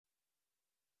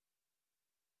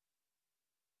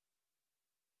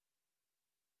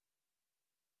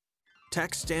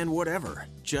Text and whatever.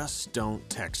 Just don't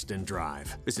text and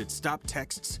drive. Visit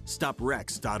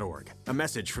StopTextsStopWrecks.org. A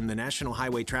message from the National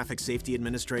Highway Traffic Safety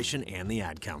Administration and the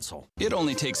Ad Council. It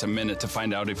only takes a minute to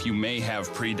find out if you may have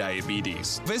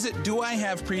prediabetes. Visit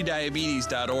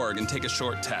doihaveprediabetes.org and take a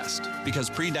short test, because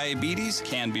prediabetes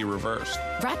can be reversed.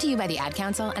 Brought to you by the Ad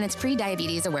Council and its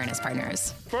pre-diabetes awareness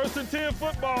partners. 1st and 10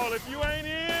 football. If you ain't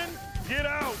in, get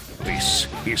out. This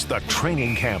is the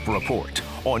Training Camp Report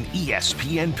on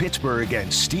ESPN Pittsburgh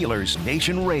and Steelers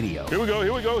Nation Radio. Here we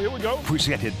go.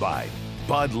 Presented by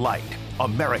Bud Light,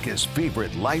 America's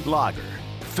favorite light lager.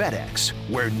 FedEx,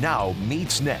 where now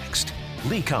meets next.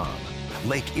 LECOM,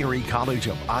 Lake Erie College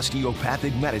of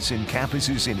Osteopathic Medicine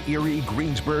campuses in Erie,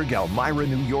 Greensburg, Elmira,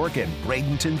 New York, and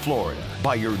Bradenton, Florida.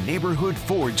 By your neighborhood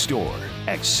Ford store.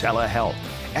 Excella Health,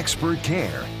 expert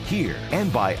care here.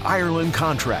 And by Ireland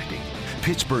Contracting,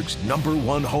 Pittsburgh's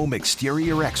 #1 home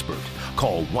exterior expert.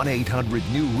 Call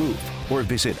 1-800-NEW-ROOF or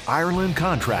visit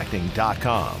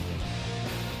IrelandContracting.com.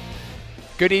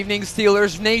 Good evening,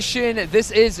 Steelers Nation. This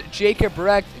is Jacob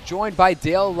Recht, joined by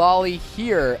Dale Lally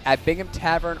here at Bingham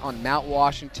Tavern on Mount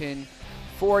Washington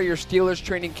for your Steelers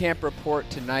Training Camp Report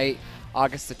tonight,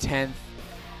 August the 10th.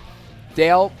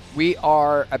 Dale, we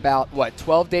are about,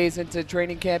 12 days into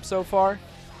training camp so far?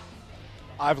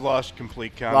 I've lost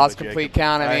complete count. I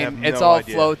mean, it's all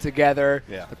flowed together.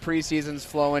 Yeah. The preseason's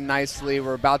flowing nicely.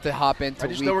 We're about to hop into I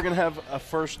just know we're going to have a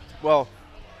first. Well,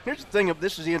 here's the thing.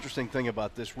 This is the interesting thing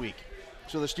about this week.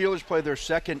 So the Steelers play their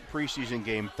second preseason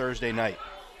game Thursday night.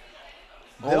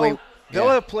 They'll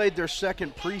have played their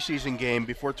second preseason game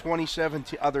before 27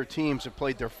 other teams have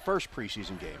played their first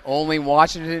preseason game. Only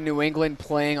Washington and New England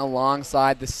playing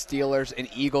alongside the Steelers and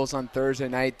Eagles on Thursday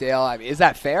night, Dale. I mean, is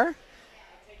that fair?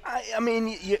 I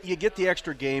mean, you get the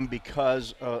extra game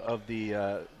because of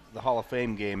the Hall of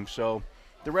Fame game, so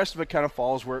the rest of it kind of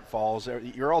falls where it falls.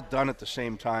 You're all done at the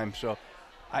same time, so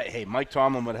Mike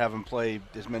Tomlin would have him play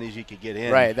as many as he could get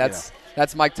in. Right, that's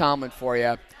Mike Tomlin for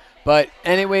you. But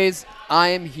anyways, I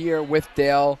am here with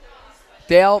Dale.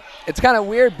 Dale, it's kind of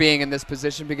weird being in this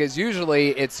position because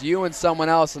usually it's you and someone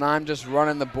else, and I'm just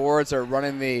running the boards or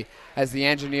running as the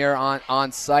engineer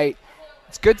on site.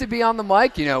 It's good to be on the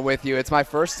mic, with you. It's my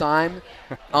first time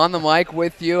on the mic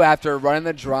with you after running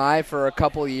the drive for a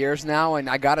couple of years now. And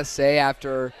I got to say,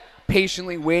 after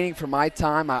patiently waiting for my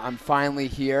time, I'm finally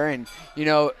here. And,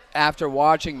 after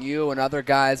watching you and other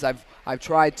guys, I've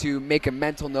tried to make a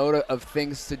mental note of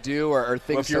things to do or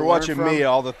things to learn from. Well, if you're watching me,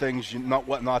 all the things,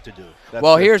 what not to do.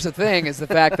 Here's the thing, is the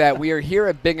fact that we are here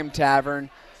at Bingham Tavern,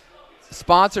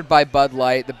 sponsored by Bud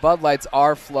Light. The Bud Lights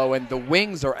are flowing. The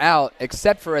wings are out,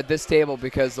 except for at this table,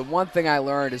 because the one thing I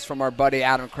learned is from our buddy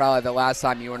Adam Crowley the last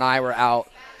time you and I were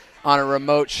out on a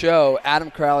remote show.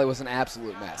 Adam Crowley was an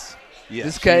absolute mess.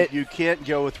 Yes, you can't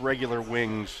go with regular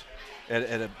wings.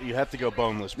 You have to go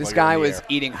boneless. This guy was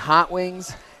eating hot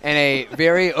wings in a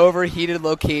very overheated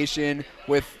location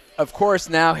with, of course,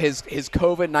 now his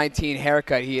COVID-19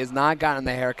 haircut. He has not gotten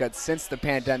the haircut since the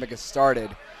pandemic has started.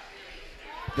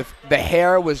 The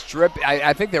hair was dripping.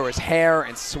 I think there was hair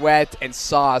and sweat and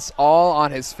sauce all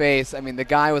on his face. I mean, the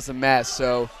guy was a mess.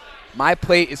 So my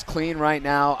plate is clean right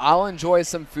now. I'll enjoy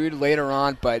some food later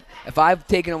on, but if I've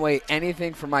taken away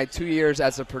anything from my 2 years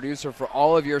as a producer for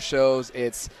all of your shows,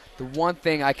 it's the one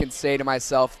thing I can say to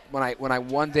myself when I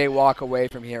one day walk away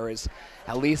from here is,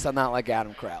 at least I'm not like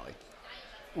Adam Crowley.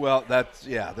 Well,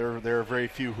 there are very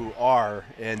few who are,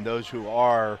 and those who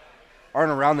aren't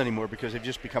around anymore because they've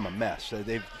just become a mess.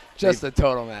 They've a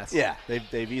total mess. Yeah,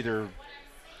 they've either,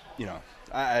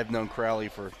 I've known Crowley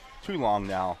for too long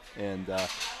now, and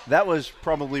that was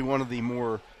probably one of the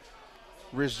more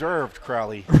reserved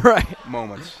Crowley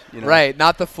moments. Right,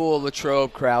 not the full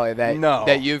Latrobe Crowley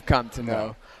that you've come to know.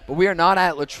 No. But we are not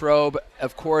at Latrobe.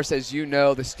 Of course, as you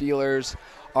know, the Steelers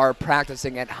are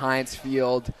practicing at Heinz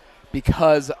Field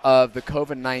because of the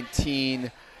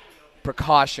COVID-19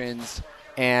 precautions.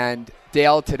 And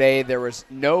Dale, today there was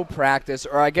no practice,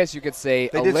 or I guess you could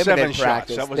say a limited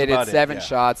practice. They did 7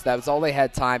 shots. That was all they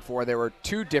had time for. There were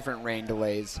 2 different rain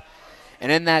delays.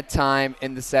 And in that time,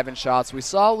 in the 7 shots, we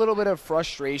saw a little bit of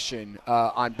frustration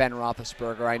on Ben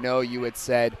Roethlisberger. I know you had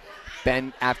said,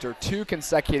 Ben, after 2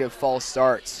 consecutive false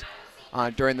starts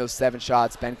during those 7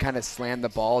 shots, Ben kind of slammed the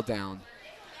ball down.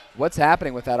 What's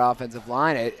happening with that offensive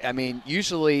line? I mean,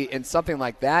 usually in something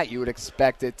like that, you would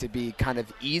expect it to be kind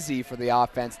of easy for the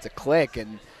offense to click.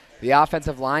 And the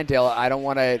offensive line, Dale, I don't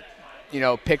want to,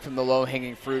 pick from the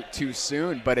low-hanging fruit too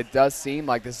soon, but it does seem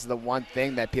like this is the one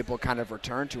thing that people kind of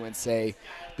return to and say,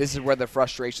 this is where the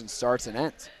frustration starts and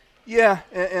ends. Yeah,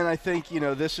 and I think,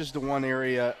 this is the one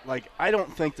area, I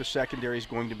don't think the secondary is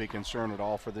going to be a concern at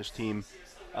all for this team.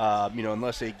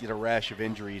 unless they get a rash of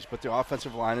injuries. But the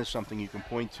offensive line is something you can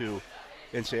point to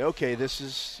and say, okay, this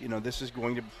is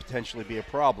going to potentially be a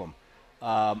problem.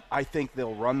 I think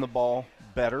they'll run the ball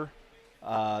better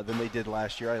than they did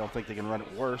last year. I don't think they can run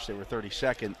it worse. They were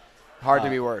 32nd. Hard to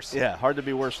be worse. Yeah, hard to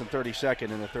be worse than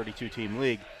 32nd in a 32-team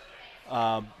league.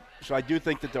 So I do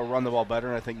think that they'll run the ball better,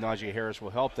 and I think Najee Harris will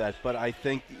help that. But I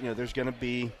think there's going to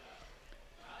be,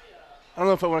 I don't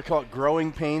know if I want to call it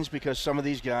growing pains, because some of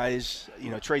these guys,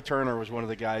 Trey Turner was one of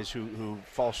the guys who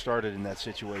false started in that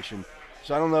situation.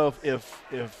 So I don't know if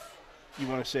you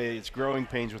want to say it's growing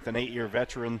pains with an 8-year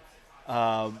veteran.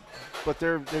 But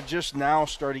they're just now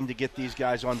starting to get these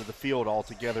guys onto the field all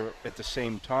together at the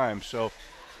same time. So,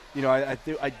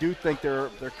 I do think there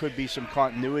could be some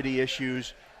continuity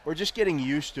issues, or just getting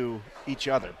used to each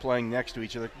other, playing next to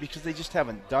each other, because they just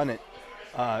haven't done it,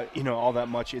 all that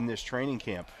much in this training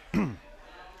camp.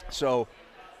 So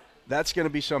that's going to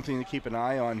be something to keep an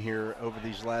eye on here over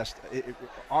these last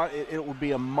it will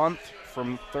be a month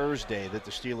from Thursday that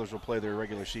the Steelers will play their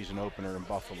regular season opener in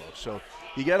Buffalo. So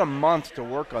you got a month to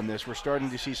work on this. We're starting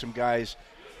to see some guys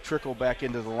trickle back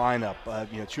into the lineup.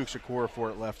 Chuks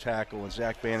Okorafor at left tackle, and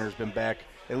Zach Banner's been back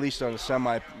at least on a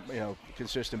semi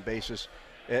consistent basis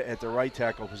at the right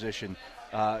tackle position.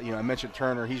 I mentioned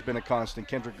Turner. He's been a constant.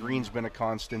 Kendrick Green's been a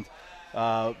constant.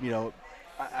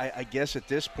 I guess at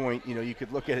this point, you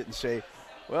could look at it and say,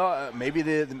 well, maybe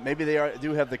they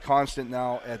do have the constant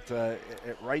now at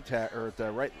right or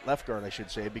at left guard, I should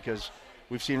say, because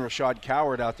we've seen Rashad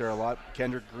Coward out there a lot.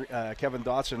 Kevin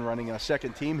Dotson running a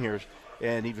second team here,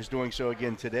 and he was doing so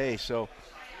again today. So,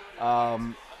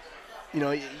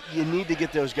 you need to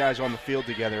get those guys on the field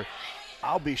together.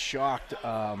 I'll be shocked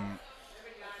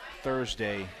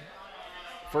Thursday.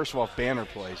 First of all, if Banner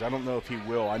plays. I don't know if he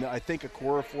will. I think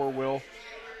Okorafor will.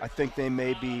 I think they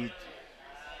may be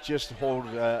just hold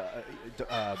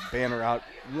Banner out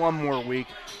one more week,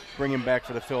 bring him back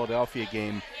for the Philadelphia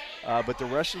game. But the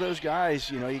rest of those guys,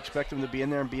 you expect them to be in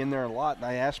there and be in there a lot. And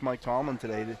I asked Mike Tomlin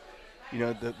today,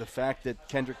 the fact that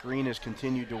Kendrick Green has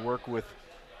continued to work with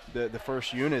the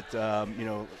first unit,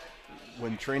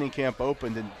 when training camp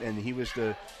opened and he was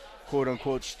the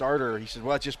quote-unquote starter, he said,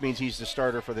 well, it just means he's the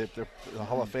starter for the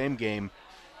Hall of Fame game.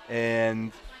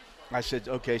 And I said,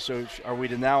 okay, so are we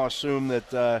to now assume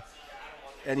that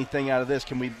anything out of this,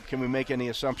 can we make any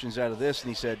assumptions out of this? And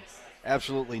he said,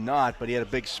 absolutely not, but he had a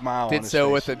big smile on his face. Did so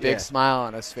with a big smile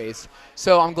on his face.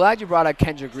 So I'm glad you brought up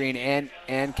Kendrick Green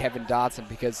and Kevin Dotson,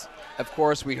 because, of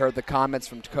course, we heard the comments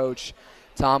from Coach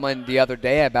Tomlin the other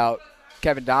day about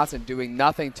Kevin Dotson doing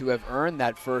nothing to have earned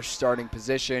that first starting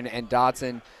position, and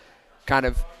Dotson kind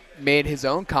of made his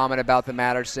own comment about the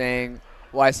matter, saying,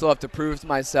 well, I still have to prove to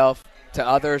myself, to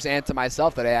others, and to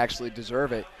myself that I actually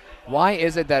deserve it. Why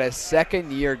is it that a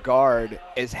second-year guard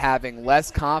is having less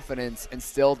confidence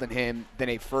instilled in him than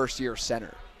a first-year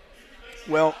center?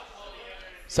 Well,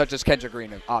 such as Kendrick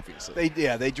Green, obviously.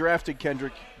 They drafted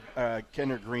Kendrick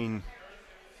Green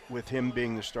with him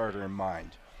being the starter in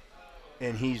mind,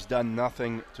 and he's done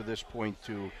nothing to this point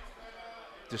to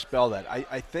dispel that.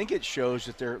 I think it shows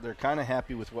that they're kind of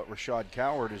happy with what Rashad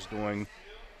Coward is doing,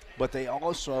 but they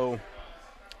also,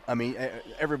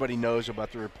 everybody knows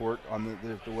about the report on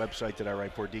the website that I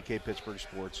write for, DK Pittsburgh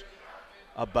Sports,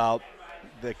 about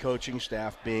the coaching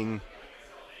staff being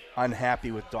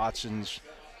unhappy with Dotson's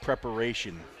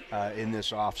preparation in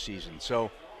this offseason.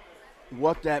 So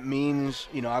what that means,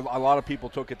 a lot of people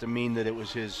took it to mean that it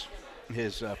was his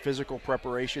physical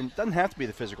preparation. Doesn't have to be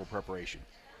the physical preparation.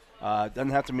 Doesn't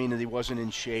have to mean that he wasn't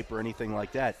in shape or anything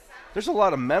like that. There's a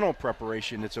lot of mental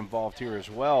preparation that's involved here as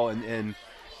well, and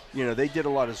they did a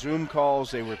lot of Zoom calls.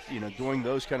 They were, doing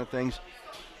those kind of things.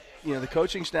 The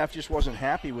coaching staff just wasn't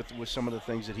happy with some of the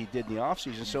things that he did in the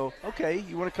offseason. So, okay,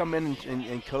 you want to come in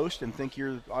and coast and think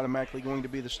you're automatically going to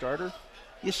be the starter?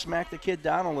 You smack the kid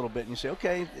down a little bit and you say,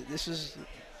 okay, this is,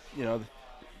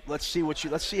 let's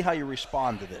see how you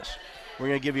respond to this. We're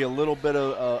going to give you a little bit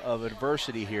of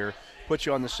adversity here, put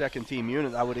you on the second team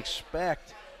unit. I would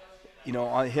expect,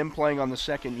 on him playing on the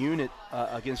second unit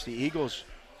against the Eagles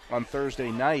on Thursday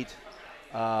night,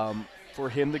 for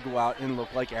him to go out and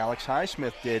look like Alex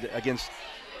Highsmith did against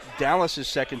Dallas's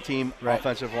second team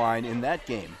offensive line in that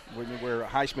game, where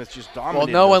Highsmith just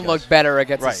dominated. Well, no one looked better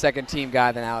against a second team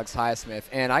guy than Alex Highsmith.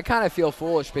 And I kind of feel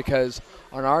foolish because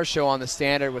on our show on The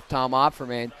Standard with Tom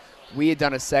Opferman, we had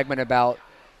done a segment about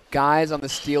guys on the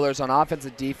Steelers on offense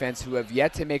and defense who have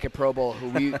yet to make a Pro Bowl, who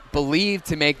we believe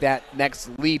to make that next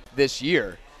leap this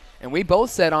year. And we both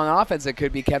said on offense it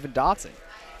could be Kevin Dotson.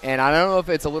 And I don't know if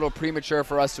it's a little premature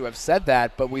for us to have said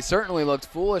that, but we certainly looked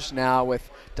foolish now with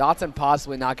Dotson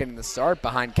possibly not getting the start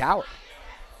behind Coward.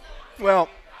 Well,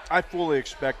 I fully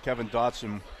expect Kevin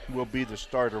Dotson will be the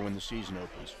starter when the season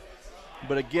opens.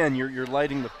 But again, you're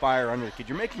lighting the fire under the kid.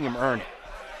 You're making him earn it.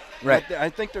 Right. I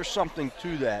think there's something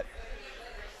to that.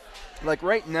 Like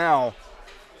right now,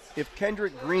 if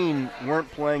Kendrick Green weren't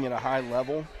playing at a high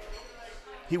level,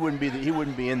 he wouldn't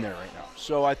be in there right now.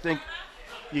 So I think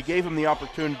you gave him the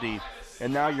opportunity,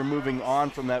 and now you're moving on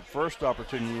from that first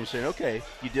opportunity and saying, okay,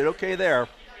 you did okay there.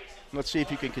 Let's see if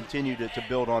you can continue to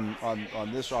build on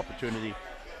this opportunity.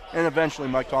 And eventually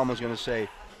Mike Tomlin's going to say,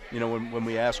 when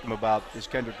we ask him about, is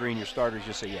Kendrick Green your starter, he's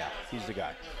just say, yeah, he's the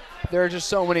guy. There are just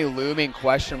so many looming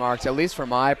question marks, at least from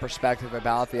my perspective,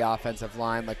 about the offensive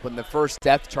line. Like when the first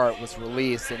depth chart was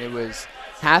released, and it was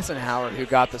Hassenauer who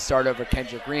got the start over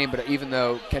Kendrick Green, but even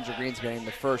though Kendrick Green's getting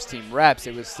the first team reps,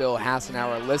 it was still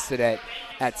Hassenauer listed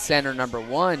at center number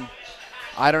 1.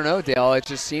 I don't know, Dale. It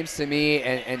just seems to me,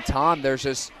 and Tom, there's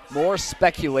just more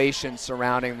speculation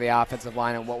surrounding the offensive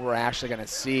line and what we're actually going to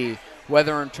see,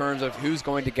 whether in terms of who's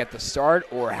going to get the start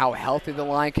or how healthy the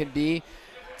line can be.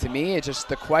 To me, it's just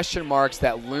the question marks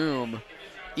that loom,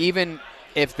 even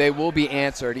if they will be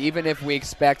answered, even if we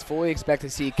fully expect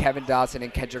to see Kevin Dotson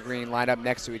and Kendrick Green line up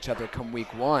next to each other come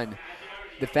week 1,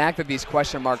 the fact that these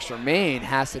question marks remain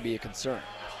has to be a concern.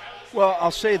 Well,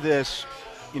 I'll say this.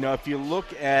 If you look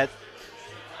at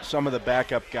some of the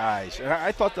backup guys, and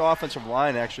I thought the offensive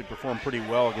line actually performed pretty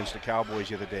well against the Cowboys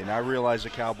the other day. Now, I realize the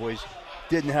Cowboys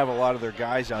didn't have a lot of their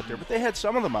guys out there, but they had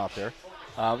some of them out there.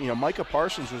 Micah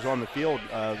Parsons was on the field,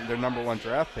 their number 1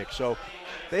 draft pick. So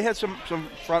they had some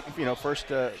front,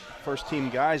 first team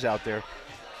guys out there,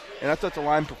 and I thought the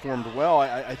line performed well.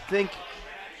 I think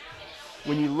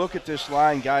when you look at this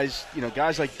line, guys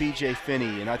like B.J.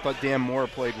 Finney, and I thought Dan Moore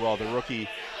played well, the rookie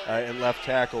at left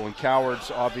tackle, and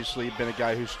Coward's obviously been a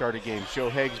guy who started games. Joe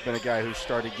Haig's been a guy who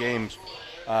started games.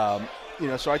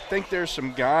 So I think there's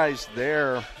some guys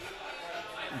there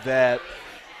that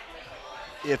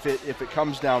if it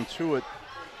comes down to it,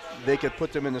 they could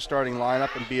put them in the starting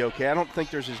lineup and be okay. I don't think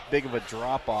there's as big of a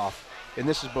drop-off, and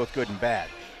this is both good and bad.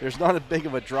 There's not as big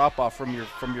of a drop-off from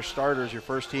your starters, your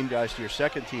first-team guys, to your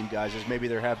second-team guys as maybe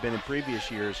there have been in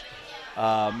previous years.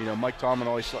 Mike Tomlin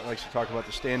always likes to talk about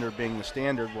the standard being the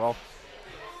standard. Well,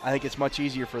 I think it's much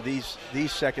easier for these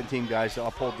second-team guys to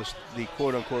uphold the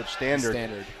quote-unquote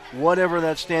standard, whatever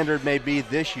that standard may be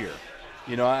this year.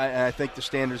 I think the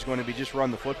standard is going to be just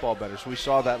run the football better. So we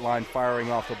saw that line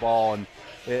firing off the ball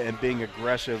and being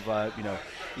aggressive.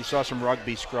 You saw some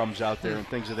rugby scrums out there and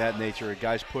things of that nature,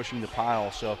 guys pushing the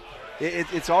pile. So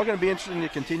it's all going to be interesting to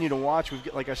continue to watch.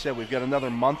 Like I said, we've got another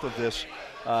month of this,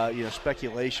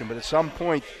 speculation. But at some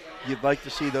point, you'd like to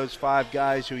see those 5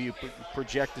 guys who you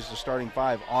project as the starting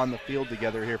 5 on the field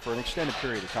together here for an extended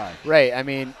period of time. Right. I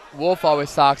mean, Wolf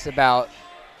always talks about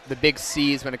the big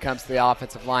C's when it comes to the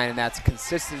offensive line, and that's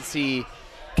consistency,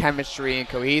 chemistry, and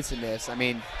cohesiveness. I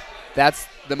mean, that's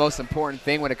the most important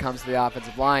thing when it comes to the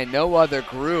offensive line. No other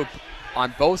group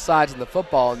on both sides of the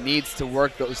football needs to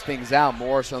work those things out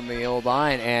more so than the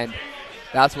O-line, and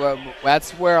that's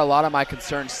where a lot of my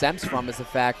concern stems from, is the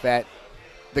fact that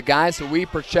the guys who we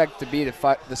project to be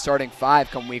the starting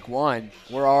 5 come week 1,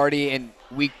 we're already in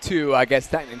week 2, I guess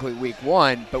technically week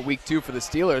 1, but week 2 for the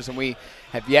Steelers, and we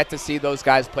have yet to see those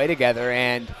guys play together.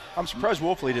 And I'm surprised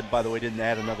Wolfley didn't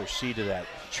add another C to that.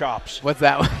 Chops. What's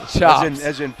that one? Chops.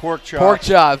 As in pork chops. Pork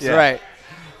chops, yeah. Right.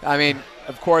 I mean,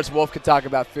 of course, Wolf could talk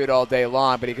about food all day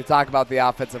long, but he could talk about the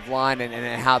offensive line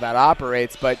and how that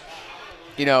operates. But,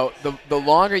 the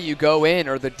longer you go in,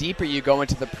 or the deeper you go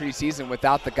into the preseason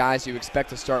without the guys you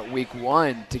expect to start week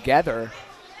 1 together,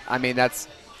 I mean,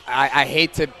 I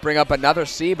hate to bring up another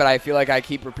C, but I feel like I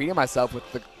keep repeating myself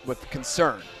with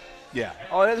concern. Yeah.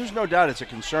 Oh, there's no doubt it's a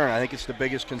concern. I think it's the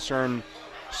biggest concern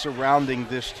surrounding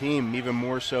this team, even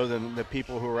more so than the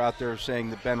people who are out there saying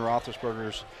that Ben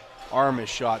Roethlisberger's arm is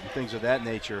shot and things of that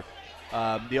nature.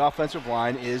 The offensive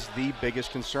line is the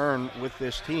biggest concern with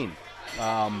this team.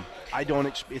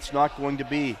 It's not going to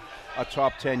be a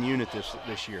top 10 unit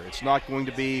this year. It's not going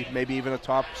to be maybe even a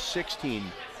top 16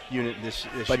 unit this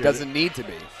year. But doesn't need to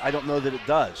be. I don't know that it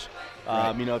does.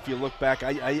 Right. If you look back,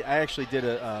 I actually did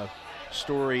a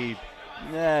story,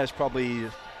 it's probably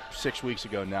 6 weeks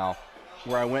ago now,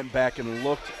 where I went back and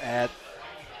looked at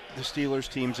the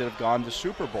Steelers teams that have gone to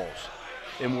Super Bowls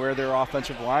and where their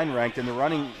offensive line ranked in the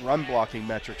run blocking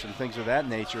metrics and things of that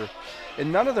nature.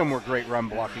 And none of them were great run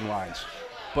blocking lines.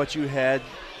 But you had,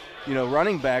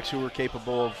 running backs who were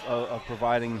capable of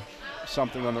providing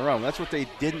something on their own. That's what they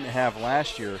didn't have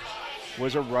last year,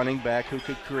 was a running back who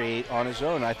could create on his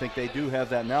own. I think they do have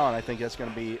that now, and I think that's going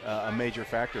to be a major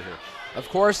factor here. Of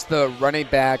course, the running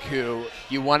back who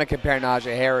you want to compare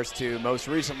Najee Harris to most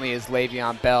recently is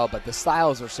Le'Veon Bell, but the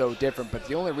styles are so different. But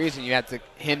the only reason you have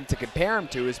him to compare him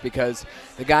to is because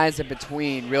the guys in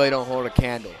between really don't hold a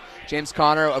candle. James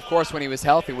Conner, of course, when he was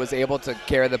healthy, was able to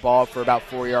carry the ball for about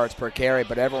 4 yards per carry,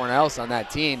 but everyone else on that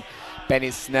team,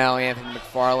 Benny Snell, Anthony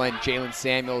McFarland, Jalen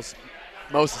Samuels,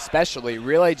 most especially,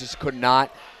 really just could not,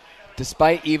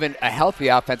 despite even a healthy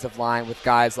offensive line with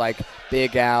guys like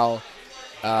Big Al,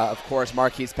 of course,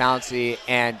 Marquise Pouncey,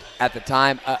 and at the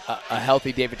time, a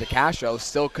healthy David DeCastro,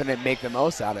 still couldn't make the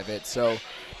most out of it. So,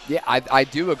 yeah, I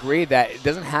do agree that it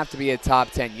doesn't have to be a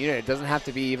top 10 unit. It doesn't have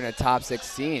to be even a top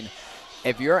 16.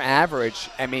 If you're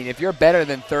average, I mean, if you're better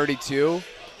than 32,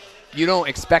 you don't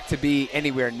expect to be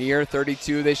anywhere near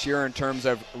 32 this year in terms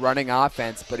of running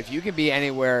offense. But if you can be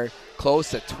anywhere close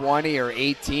to 20 or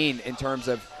 18 in terms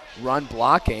of run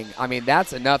blocking, I mean,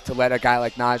 that's enough to let a guy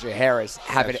like Najee Harris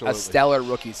have a stellar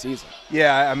rookie season.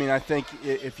 Yeah, I mean, I think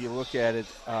if you look at it,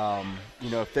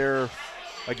 if they're,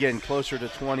 again, closer to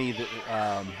 20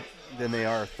 than they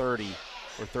are 30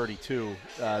 or 32,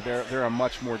 they're a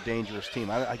much more dangerous team.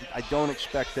 I don't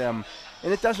expect them,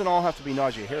 and it doesn't all have to be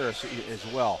Najee Harris as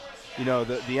well.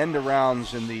 The end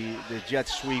arounds and the jet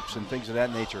sweeps and things of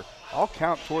that nature all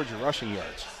count towards your rushing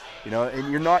yards.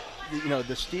 And you're not,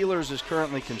 the Steelers as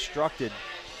currently constructed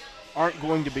aren't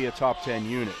going to be a top 10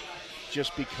 unit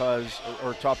just because,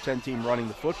 or top 10 team running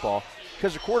the football,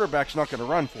 because the quarterback's not going to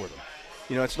run for them.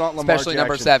 It's not Lamar Especially Jackson.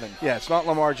 Number 7. Yeah, it's not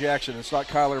Lamar Jackson. It's not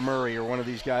Kyler Murray or one of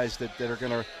these guys that are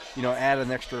going to, add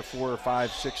an extra 4 or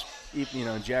 5, 6,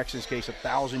 in Jackson's case,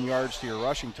 1,000 yards to your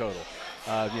rushing total.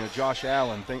 Josh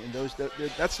Allen,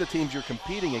 that's the teams you're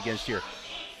competing against here.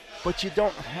 But you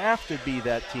don't have to be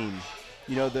that team.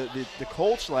 The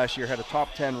Colts last year had a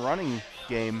top 10 running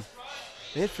game.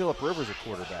 They had Phillip Rivers at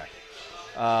quarterback.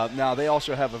 Now they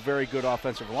also have a very good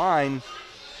offensive line,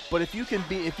 but if you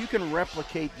can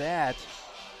replicate that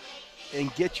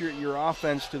and get your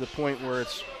offense to the point where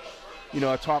it's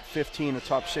a top 15, a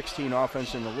top 16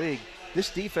 offense in the league, this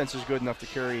defense is good enough to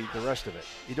carry the rest of it.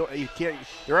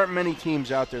 There aren't many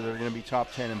teams out there that are going to be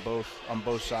top 10 on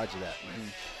both sides of that. Mm-hmm.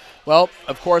 Well,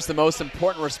 of course, the most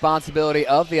important responsibility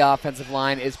of the offensive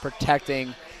line is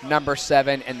protecting number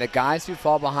 7 and the guys who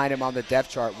fall behind him on the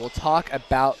depth chart. We'll talk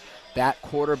about that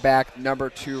quarterback number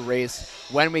 2 race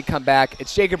when we come back.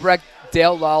 It's Jacob Brecht,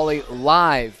 Dale Lally,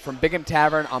 live from Bigham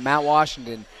Tavern on Mount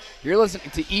Washington. You're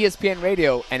listening to ESPN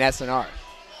Radio and SNR.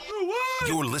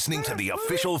 You're listening to the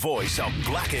official voice of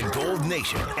Black and Gold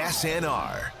Nation,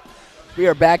 SNR. We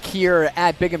are back here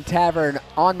at Bigham Tavern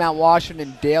on Mount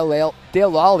Washington. Dale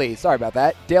Lally, sorry about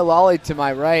that. Dale Lally to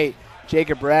my right,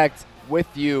 Jacob Brecht with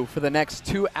you for the next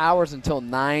 2 hours until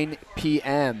 9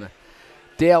 p.m.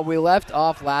 Dale, we left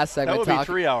off last segment. That would be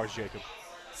 3 hours, Jacob.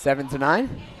 7 to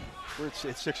 9?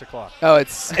 It's 6 o'clock. Oh,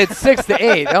 it's 6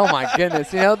 to 8. Oh, my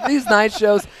goodness. These night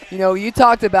shows, you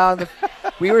talked about,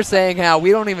 we were saying how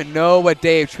we don't even know what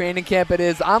day of training camp it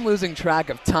is. I'm losing track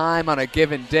of time on a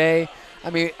given day. I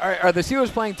mean, are the Steelers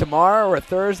playing tomorrow or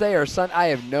Thursday or Sunday? I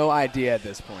have no idea at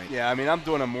this point. Yeah, I mean, I'm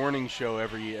doing a morning show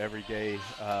every day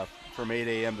from 8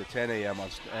 a.m. to 10 a.m. on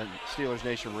Steelers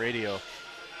Nation Radio.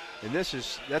 And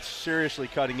that's seriously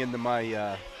cutting into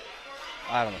my,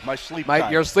 my sleep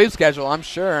time. Your sleep schedule, I'm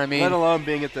sure. I mean, let alone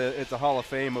being at the Hall of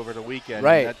Fame over the weekend.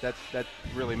 Right. I mean, that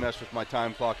really messed with my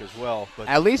time clock as well. But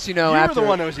at least you were the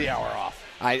one that was the hour off.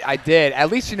 I did. At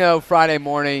least Friday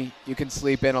morning you can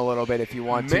sleep in a little bit if you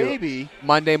want to. Maybe.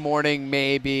 Monday morning,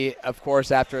 maybe. Of course,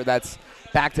 after that's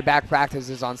back-to-back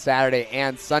practices on Saturday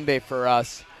and Sunday for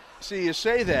us. See, you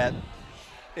say that,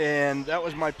 and that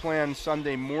was my plan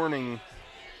Sunday morning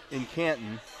in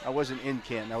Canton. I wasn't in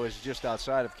Canton. I was just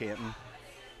outside of Canton.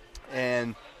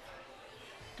 And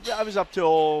I was up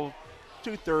till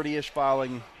 2:30ish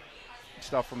filing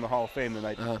stuff from the Hall of Fame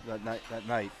that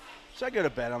night. So I go to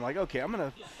bed. I'm like, okay, I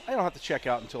don't have to check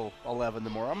out until 11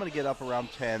 tomorrow. I'm going to get up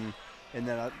around 10, and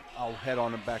then I'll head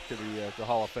on back to the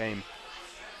Hall of Fame.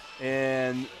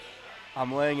 And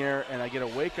I'm laying there, and I get a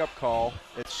wake-up call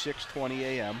at 6:20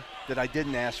 a.m. that I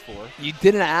didn't ask for. You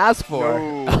didn't ask for?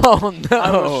 No. Oh, no.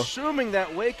 I'm assuming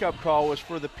that wake-up call was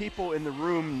for the people in the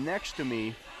room next to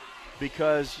me,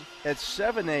 because at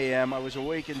 7 a.m. I was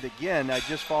awakened again. I'd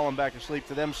just fallen back asleep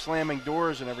to them slamming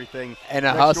doors and everything. And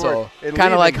a hustle.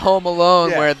 Kind of like Home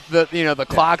Alone, where the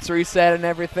clock's reset and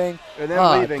everything. And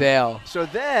then leaving. Dale. So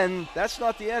then, that's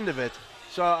not the end of it.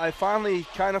 So I finally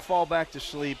kind of fall back to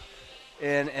sleep.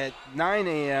 And at 9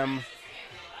 a.m.,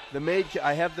 the maid,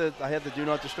 I have the Do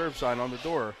Not Disturb sign on the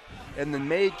door. And the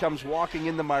maid comes walking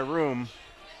into my room.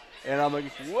 And I'm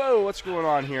like, whoa, what's going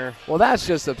on here? Well, that's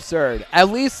just absurd. At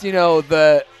least,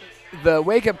 the the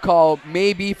wake-up call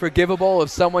may be forgivable if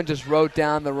someone just wrote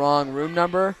down the wrong room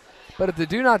number, but if the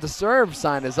Do Not Disturb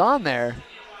sign is on there,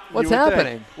 what's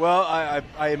happening? Think. Well,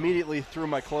 I immediately threw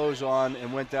my clothes on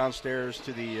and went downstairs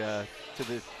to the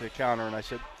counter, and I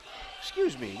said,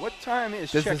 "Excuse me, what time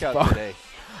is checkout today?"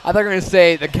 I thought you were going to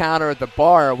say the counter at the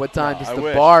bar. What time does the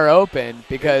bar open?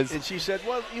 Because and she said,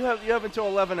 "Well, you have until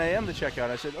 11 a.m. to check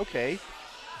out." I said, "Okay,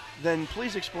 then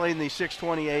please explain the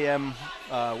 6:20 a.m.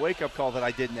 Wake-up call that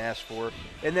I didn't ask for."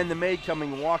 And then the maid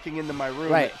walking into my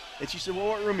room, right? And she said, "Well,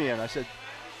 what room are you in?" I said,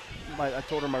 "I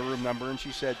told her my room number," and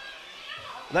she said,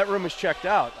 "That room is checked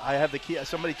out. I have the key.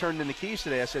 Somebody turned in the keys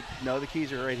today." I said, "No, the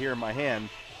keys are right here in my hand."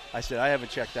 I said, "I haven't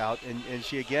checked out," and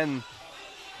she again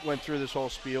went through this whole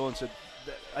spiel and said,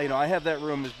 I have that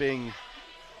room as being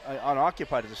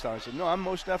unoccupied at this time. I said, "No, I'm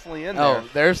most definitely in there." Oh,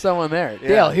 there's someone there. Yeah.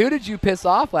 Dale, who did you piss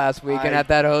off last weekend at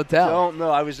that hotel? I don't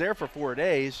know. I was there for 4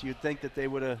 days. You'd think that they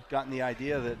would have gotten the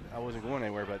idea that I wasn't going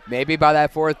anywhere, but maybe by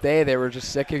that fourth day they were just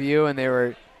sick of you and they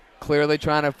were clearly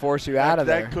trying to force you out of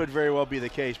there. That could very well be the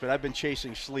case, but I've been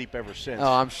chasing sleep ever since.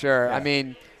 Oh, I'm sure. Yeah. I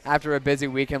mean, after a busy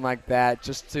weekend like that,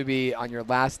 just to be on your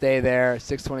last day there,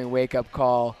 6:20 wake-up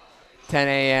call, 10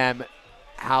 a.m.,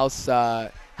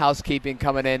 housekeeping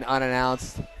coming in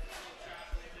unannounced.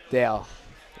 Dale,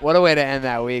 what a way to end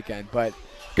that weekend. But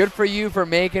good for you for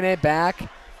making it back.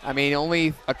 I mean,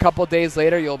 only a couple days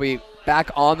later, you'll be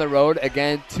back on the road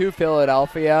again to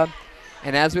Philadelphia.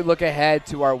 And as we look ahead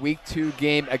to our Week 2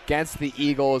 game against the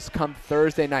Eagles come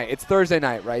Thursday night. It's Thursday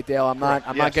night, right, Dale? I'm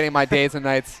not getting my days and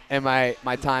nights and my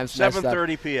times messed up.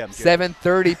 7:30 p.m.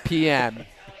 7:30 p.m.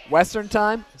 Western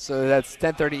time, so that's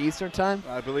 10:30 Eastern time.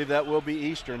 I believe that will be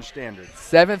Eastern Standard.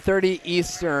 7:30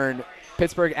 Eastern,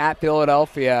 Pittsburgh at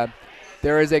Philadelphia.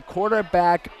 There is a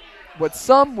quarterback, what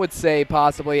some would say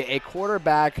possibly a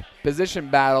quarterback position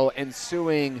battle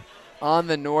ensuing on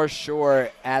the North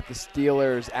Shore at the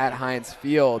Steelers at Heinz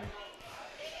Field.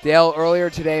 Dale, earlier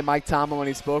today, Mike Tomlin, when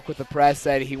he spoke with the press,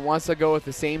 said he wants to go with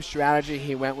the same strategy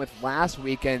he went with last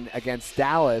weekend against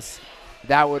Dallas.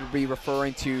 That would be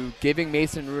referring to giving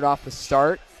Mason Rudolph the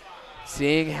start,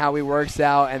 seeing how he works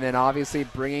out, and then obviously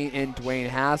bringing in Dwayne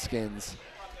Haskins.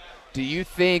 Do you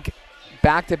think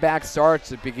back-to-back starts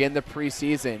to begin the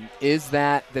preseason, is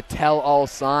that the tell-all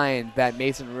sign that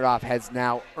Mason Rudolph has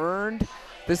now earned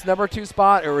this number 2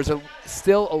 spot, or is it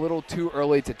still a little too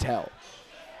early to tell?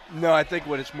 No, I think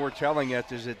what it's more telling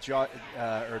at is that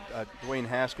Dwayne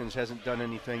Haskins hasn't done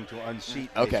anything to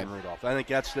unseat Mason Rudolph. I think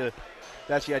that's the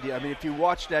idea. I mean, if you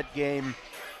watched that game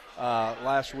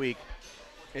last week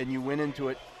and you went into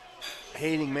it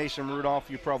hating Mason Rudolph,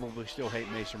 you probably still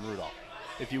hate Mason Rudolph.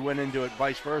 If you went into it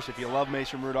vice versa, if you love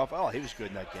Mason Rudolph, he was good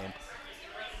in that game.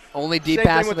 Only deep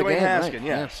pass of the game. Same thing with Dwayne Haskins, right?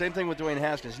 yeah. Same thing with Dwayne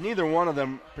Haskins. Neither one of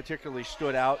them particularly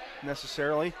stood out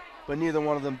necessarily, but neither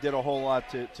one of them did a whole lot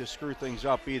to screw things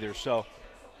up either. So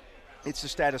it's the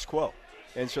status quo.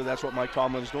 And so that's what Mike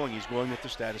Tomlin is doing. He's going with the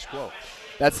status quo.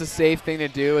 That's the safe thing to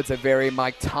do. It's a very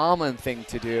Mike Tomlin thing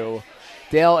to do.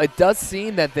 Dale, it does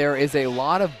seem that there is a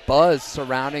lot of buzz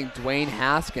surrounding Dwayne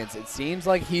Haskins. It seems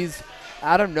like he's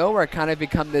out of nowhere kind of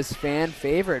become this fan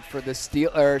favorite for the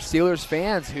Steelers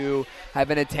fans who have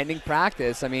been attending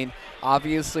practice. I mean,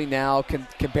 obviously now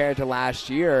compared to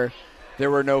last year, there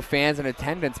were no fans in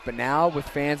attendance, but now with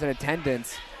fans in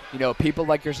attendance, people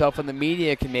like yourself in the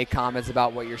media can make comments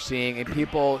about what you're seeing, and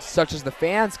people such as the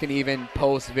fans can even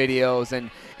post videos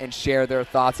and share their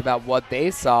thoughts about what they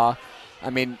saw.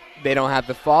 I mean, they don't have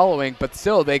the following, but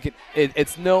still,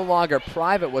 it's no longer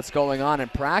private what's going on in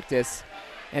practice.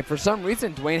 And for some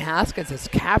reason, Dwayne Haskins has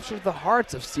captured the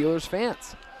hearts of Steelers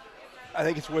fans. I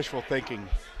think it's wishful thinking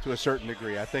to a certain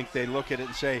degree. I think they look at it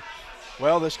and say,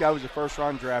 well, this guy was a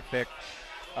first-round draft pick.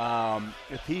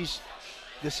 If he's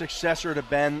the successor to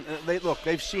Ben,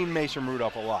 they've seen Mason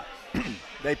Rudolph a lot.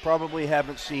 They probably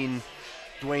haven't seen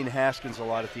Dwayne Haskins a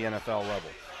lot at the NFL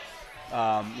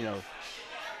level.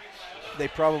 They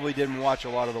probably didn't watch a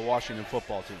lot of the Washington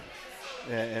football team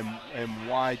and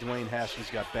why Dwayne Haskins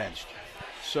got benched.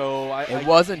 So it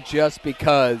wasn't just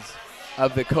because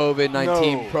of the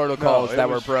COVID-19 protocols that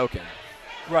were broken.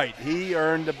 Right. He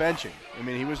earned a benching. I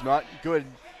mean, he was not good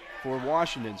for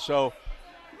Washington. So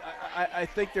I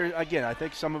think I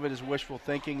think some of it is wishful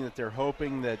thinking, that they're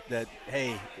hoping that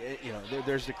hey,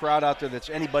 there's the crowd out there that's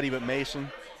anybody but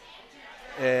Mason.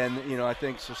 And, I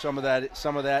think so some of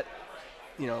that,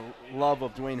 love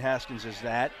of Dwayne Haskins is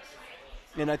that.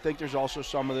 And I think there's also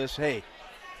some of this, hey,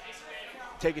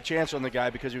 take a chance on the guy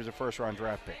because he was a first-round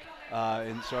draft pick.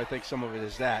 And so I think some of it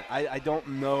is that. I don't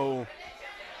know.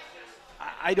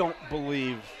 I don't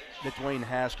believe that Dwayne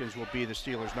Haskins will be the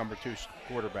Steelers' number 2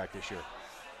 quarterback this year.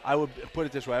 I would put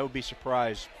it this way. I would be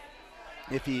surprised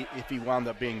if he wound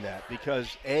up being that.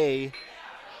 Because, A,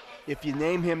 if you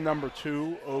name him number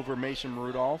 2 over Mason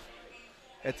Rudolph,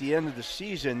 at the end of the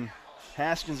season,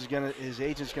 Haskins his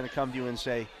agent's gonna come to you and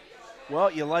say,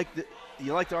 well, you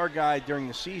liked our guy during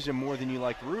the season more than you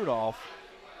liked Rudolph,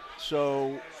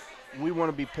 so we want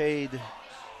to be paid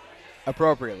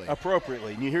appropriately.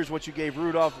 And here's what you gave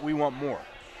Rudolph. We want more.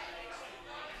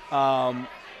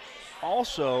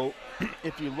 Also,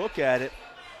 if you look at it,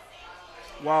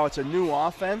 while it's a new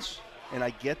offense, and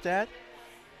I get that,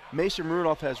 Mason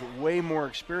Rudolph has way more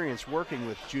experience working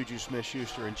with Juju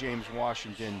Smith-Schuster and James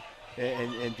Washington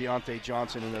and Deontay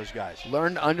Johnson and those guys.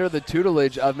 Learned under the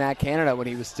tutelage of Matt Canada when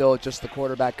he was still just the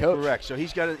quarterback coach. Correct. So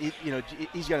he's got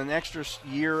an extra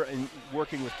year in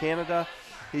working with Canada.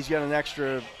 He's got an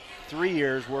extra 3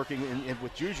 years working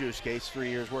with Juju's case, 3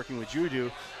 years working with Juju.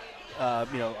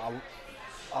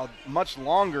 A much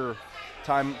longer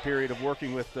time period of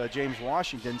working with James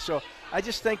Washington. So I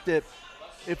just think that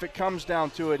if it comes down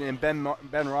to it and Ben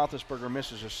Roethlisberger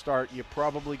misses a start, you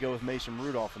probably go with Mason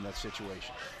Rudolph in that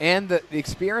situation. And the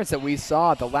experience that we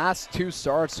saw, the last 2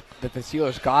 starts that the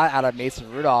Steelers got out of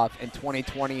Mason Rudolph in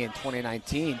 2020 and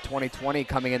 2019, 2020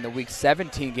 coming in the Week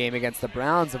 17 game against the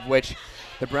Browns, of which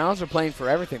the Browns were playing for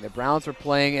everything. The Browns were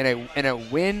playing in a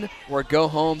win or go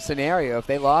home scenario. If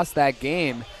they lost that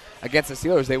game against the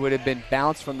Steelers, they would have been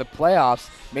bounced from the playoffs.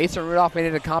 Mason Rudolph made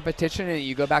it a competition, and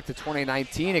you go back to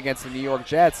 2019 against the New York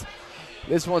Jets.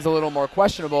 This one's a little more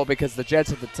questionable because the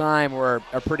Jets at the time were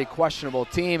a pretty questionable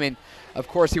team, and of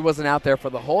course he wasn't out there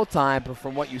for the whole time, but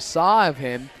from what you saw of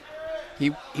him,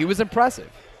 he was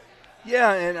impressive.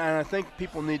 Yeah, and I think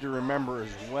people need to remember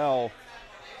as well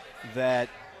that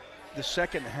the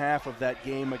second half of that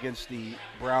game against the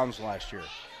Browns last year,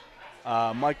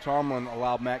 Mike Tomlin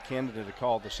allowed Matt Canada to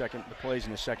call the plays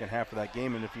in the second half of that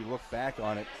game, and if you look back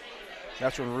on it,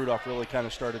 that's when Rudolph really kind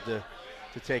of started to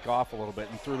take off a little bit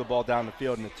and threw the ball down the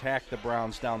field and attacked the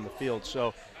Browns down the field.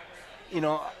 So,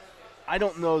 I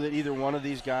don't know that either one of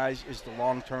these guys is the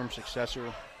long-term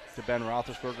successor to Ben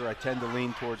Roethlisberger. I tend to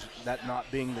lean towards that not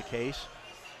being the case.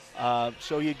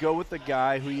 So you go with the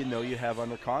guy who you have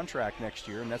under contract next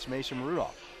year, and that's Mason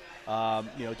Rudolph.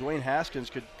 Dwayne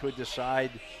Haskins could decide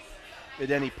at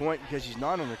any point, because he's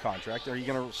not under contract. Are you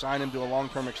going to sign him to a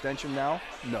long-term extension now?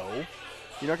 No.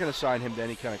 You're not going to sign him to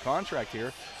any kind of contract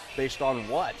here based on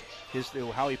what?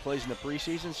 How he plays in the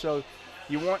preseason. So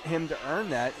you want him to earn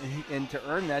that, and to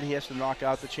earn that, he has to knock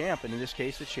out the champ. And in this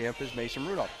case, the champ is Mason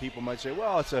Rudolph. People might say,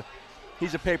 well,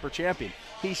 he's a paper champion.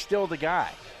 He's still the guy.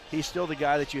 He's still the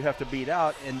guy that you have to beat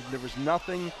out, and there was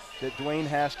nothing that Dwayne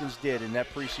Haskins did in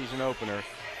that preseason opener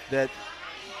that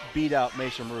beat out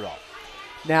Mason Rudolph.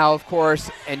 Now, of course,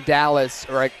 in Dallas,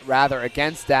 or rather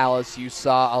against Dallas, you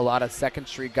saw a lot of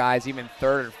second-string guys, even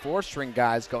third- and fourth-string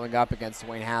guys going up against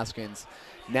Dwayne Haskins.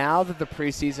 Now that the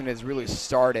preseason has really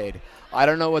started, I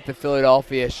don't know what the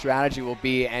Philadelphia strategy will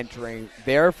be entering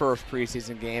their first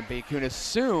preseason game, but you can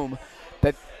assume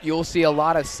that you'll see a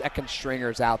lot of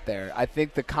second-stringers out there. I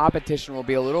think the competition will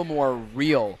be a little more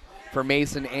real for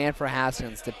Mason and for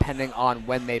Haskins depending on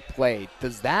when they play.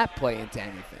 Does that play into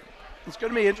anything? It's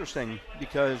going to be interesting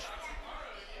because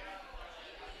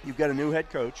you've got a new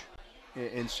head coach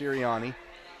in Sirianni,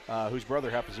 whose brother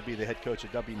happens to be the head coach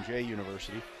at W&J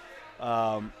University.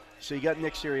 So you got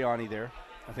Nick Sirianni there.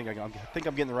 I think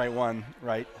I'm getting the right one,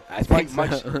 right? Mike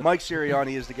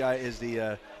Sirianni is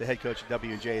the head coach at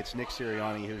W&J. It's Nick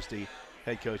Sirianni who's the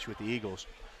head coach with the Eagles.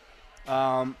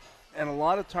 And a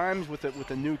lot of times with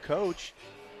a new coach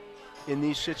in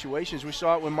these situations, we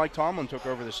saw it when Mike Tomlin took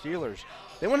over the Steelers.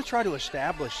 They want to try to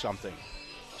establish something.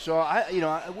 So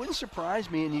it wouldn't surprise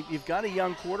me. And you've got a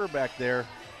young quarterback there,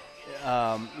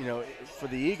 for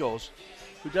the Eagles,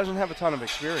 who doesn't have a ton of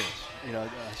experience.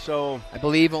 So I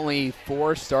believe only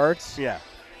 4 starts. Yeah.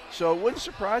 So it wouldn't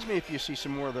surprise me if you see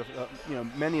some more of the,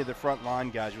 many of the front line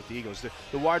guys with the Eagles.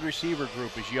 The wide receiver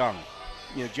group is young.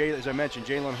 As I mentioned,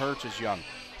 Jalen Hurts is young.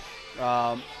 Go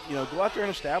out there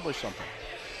and establish something.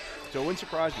 So it wouldn't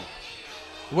surprise me.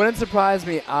 Wouldn't surprise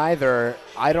me either.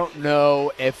 I don't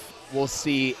know if we'll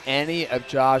see any of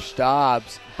Josh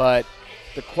Dobbs, but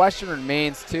the question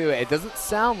remains, too. It doesn't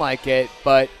sound like it,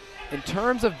 but in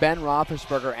terms of Ben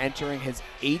Roethlisberger entering his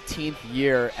 18th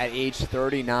year at age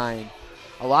 39,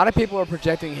 a lot of people are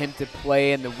projecting him to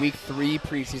play in the Week 3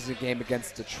 preseason game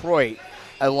against Detroit,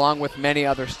 along with many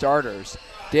other starters.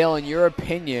 Dale, in your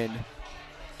opinion,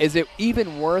 is it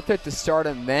even worth it to start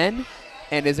him then?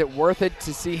 And is it worth it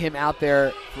to see him out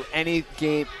there for any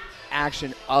game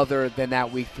action other than that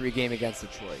Week 3 game against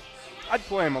Detroit? I'd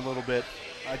play him a little bit.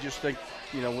 I just think,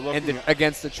 we're looking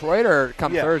against Detroit or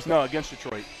come Thursday? No, against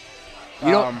Detroit.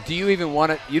 Do you even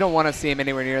want to? You don't want to see him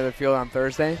anywhere near the field on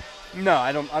Thursday? No,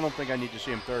 I don't think I need to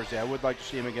see him Thursday. I would like to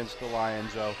see him against the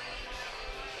Lions, though.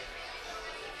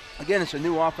 Again, it's a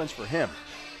new offense for him.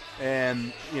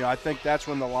 And, I think that's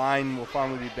when the line will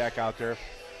finally be back out there.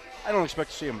 I don't expect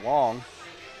to see him long,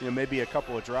 maybe a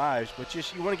couple of drives, but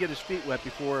just you want to get his feet wet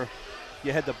before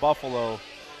you head to Buffalo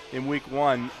in week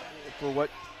 1 for what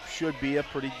should be a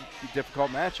pretty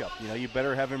difficult matchup. You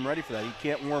better have him ready for that. He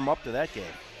can't warm up to that game.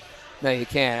 No, you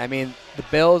can't. I mean, the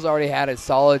Bills already had a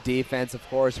solid defense. Of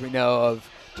course, we know of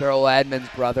Terrell Edmonds'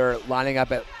 brother lining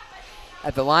up at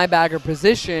the linebacker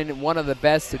position, one of the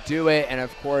best to do it. And,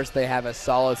 of course, they have a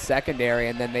solid secondary.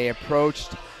 And then they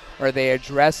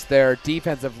addressed their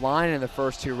defensive line in the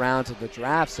first 2 rounds of the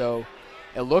draft. So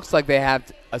it looks like they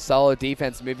have a solid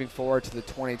defense moving forward to the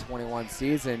 2021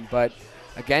 season. But,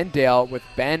 again, Dale, with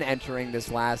Ben entering this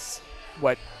last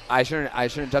I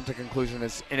shouldn't jump to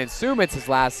conclusions and assume it's his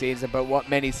last season, but what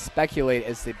many speculate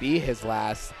is to be his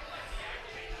last,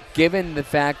 given the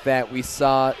fact that we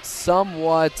saw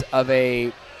somewhat of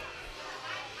a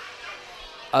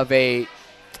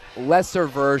lesser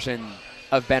version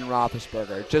of Ben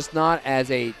Roethlisberger, just not as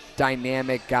a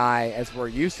dynamic guy as we're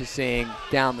used to seeing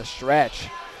down the stretch.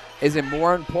 Is it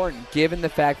more important, given the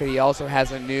fact that he also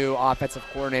has a new offensive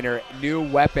coordinator, new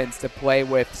weapons to play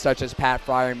with, such as Pat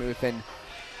Freiermuth and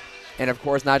of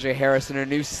course, Najee Harris, and a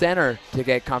new center to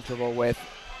get comfortable with,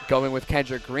 going with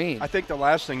Kendrick Green? I think the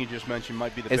last thing you just mentioned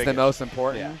might be the biggest. Is the most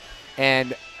important. Yeah.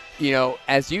 And,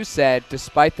 as you said,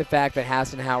 despite the fact that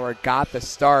Hassenauer got the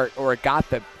start or got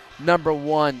the number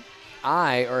one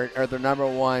eye or the number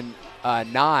one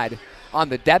nod on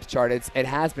the depth chart, it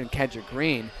has been Kendrick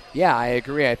Green. Yeah, I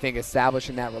agree. I think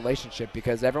establishing that relationship,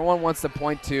 because everyone wants to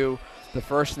point to the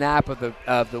first snap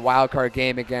of the wild card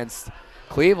game against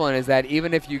Cleveland, is that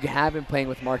even if you have been playing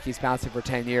with Marquise Pouncey for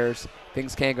 10 years,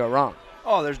 things can go wrong.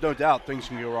 Oh, there's no doubt things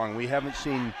can go wrong. We haven't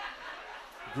seen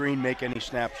Green make any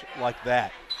snaps like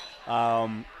that.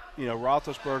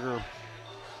 Roethlisberger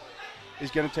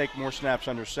is going to take more snaps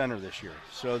under center this year.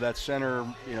 So that center,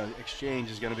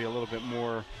 exchange is going to be a little bit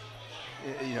more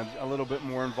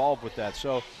involved with that.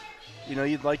 So,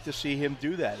 you'd like to see him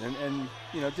do that. And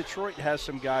Detroit has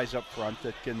some guys up front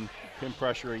that can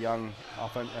pressure a young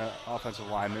offensive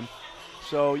lineman.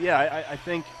 So, yeah, I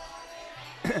think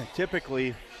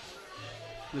typically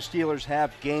the Steelers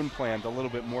have game planned a little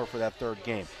bit more for that third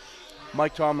game.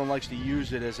 Mike Tomlin likes to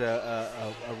use it as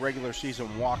a regular season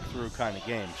walkthrough kind of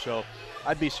game. So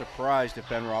I'd be surprised if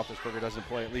Ben Roethlisberger doesn't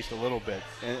play at least a little bit.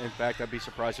 In fact, I'd be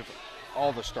surprised if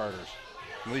all the starters,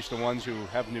 at least the ones who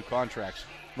have new contracts,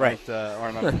 aren't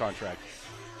under contract.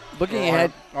 Looking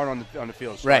ahead, aren't on the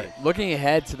field. Right. Looking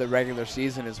ahead to the regular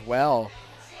season as well.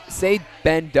 Say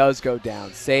Ben does go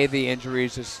down. Say the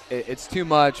injuries it's too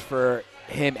much for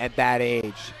him at that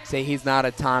age. Say he's not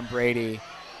a Tom Brady,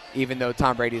 even though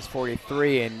Tom Brady is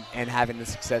 43 and having the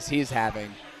success he's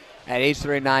having. At age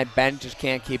 39, Ben just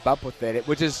can't keep up with it,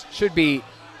 which should be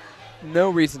no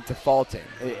reason to fault him.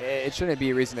 It shouldn't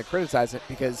be a reason to criticize it,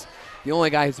 because the only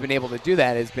guy who's been able to do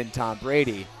that has been Tom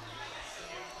Brady.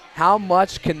 How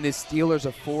much can the Steelers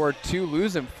afford to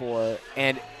lose him for,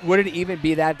 and would it even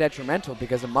be that detrimental?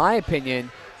 Because in my opinion,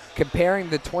 comparing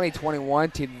the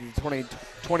 2021 team to the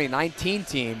 2019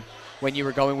 team, when you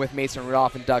were going with Mason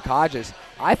Rudolph and Duck Hodges,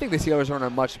 I think the Steelers are in a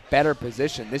much better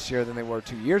position this year than they were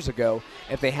 2 years ago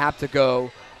if they have to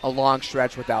go a long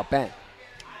stretch without Ben.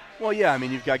 Well, yeah, I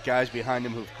mean, you've got guys behind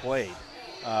him who've played.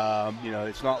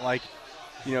 It's not like,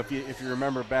 if you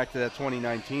remember back to that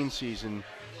 2019 season,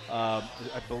 I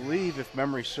believe, if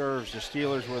memory serves, the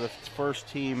Steelers were the first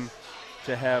team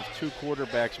to have 2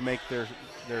 quarterbacks make their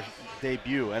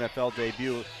debut, NFL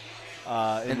debut,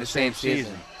 in the same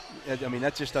season. I mean,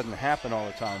 that just doesn't happen all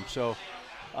the time. So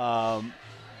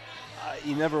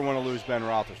you never want to lose Ben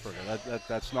Roethlisberger.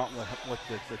 That's not what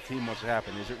the team wants to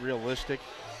happen. Is it realistic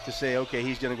to say, okay,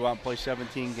 he's going to go out and play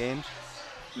 17 games?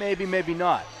 Maybe, maybe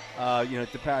not. I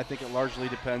think it largely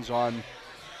depends on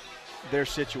their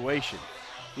situation.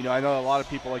 I know a lot of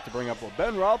people like to bring up, well,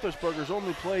 Ben Roethlisberger's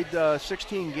only played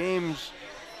 16 games.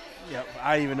 Yeah,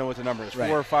 I don't even know what the number is, 4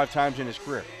 or 5 times in his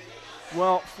career.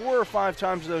 Well, 4 or 5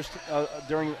 times those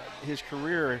during his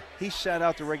career, he sat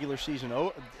out the regular season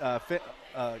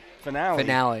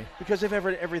finale because they've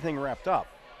everything wrapped up.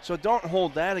 So don't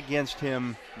hold that against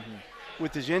him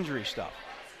with his injury stuff.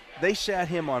 They sat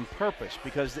him on purpose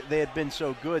because they had been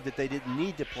so good that they didn't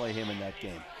need to play him in that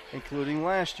game, including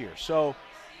last year. So,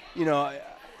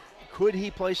 could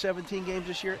he play 17 games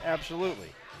this year? Absolutely.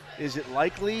 Is it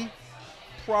likely?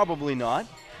 Probably not.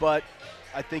 But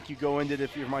I think you go into it,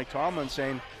 if you're Mike Tomlin,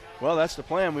 saying, well, that's the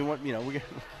plan. We want,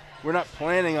 we're not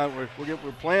planning on we're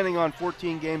planning on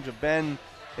 14 games of Ben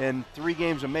and 3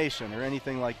 games of Mason or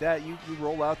anything like that. You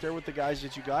roll out there with the guys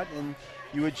that you got, and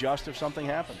you adjust if something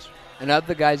happens. And of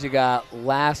the guys you got,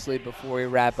 lastly, before we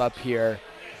wrap up here,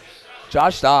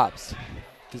 Josh Dobbs.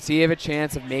 Does he have a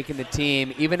chance of making the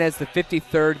team, even as the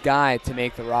 53rd guy to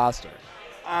make the roster?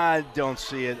 I don't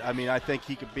see it. I mean, I think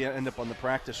he could end up on the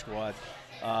practice squad.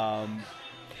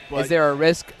 Is there a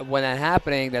risk of when that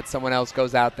happening that someone else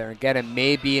goes out there and get him?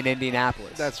 Maybe in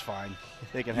Indianapolis. That's fine.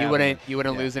 They can. You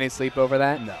wouldn't lose any sleep over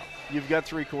that? No. You've got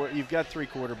three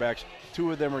quarterbacks.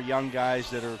 2 of them are young guys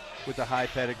that are with a high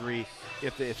pedigree.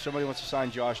 If somebody wants to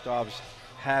sign Josh Dobbs,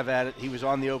 have at it. He was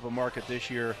on the open market this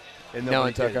year, and no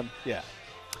one took him. Yeah.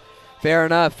 Fair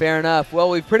enough. Well,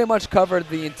 we've pretty much covered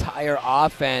the entire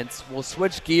offense. We'll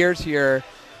switch gears here.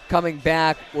 Coming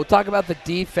back, we'll talk about the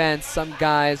defense. Some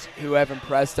guys who have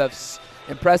impressed us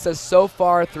so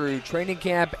far through training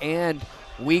camp and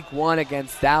week 1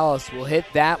 against Dallas. We'll hit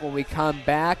that when we come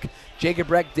back. Jacob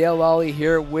Breck, Dale Lally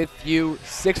here with you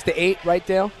 6 to 8, right,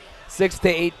 Dale? 6 to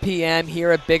 8 p.m.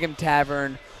 here at Bingham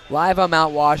Tavern, live on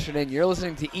Mount Washington. You're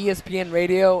listening to ESPN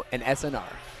Radio and SNR.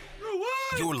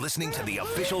 You're listening to the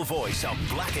official voice of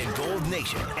Black and Gold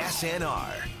Nation,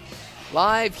 SNR.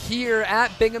 Live here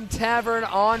at Bingham Tavern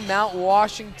on Mount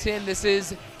Washington. This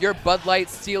is your Bud Light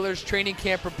Steelers training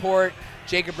camp report.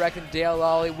 Jacob Breck and Dale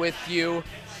Lally with you.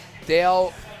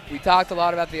 Dale, we talked a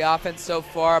lot about the offense so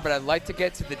far, but I'd like to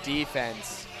get to the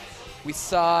defense. We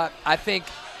saw, I think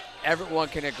everyone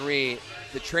can agree,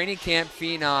 the training camp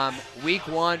phenom, week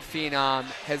 1 phenom,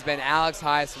 has been Alex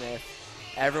Highsmith.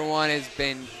 Everyone has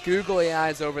been googly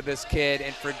eyes over this kid,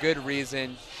 and for good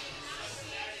reason.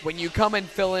 When you come and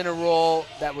fill in a role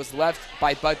that was left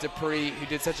by Bud Dupree, who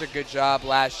did such a good job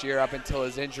last year up until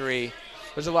his injury,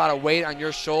 there's a lot of weight on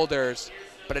your shoulders,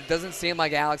 but it doesn't seem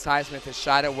like Alex Highsmith has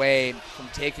shied away from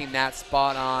taking that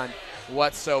spot on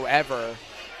whatsoever.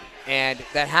 And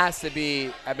that has to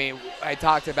be, I mean,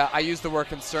 I used the word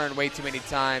concern way too many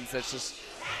times.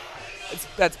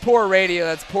 That's poor radio,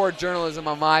 that's poor journalism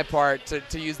on my part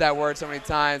to use that word so many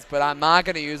times, but I'm not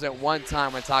going to use it one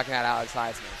time when talking about Alex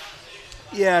Highsmith.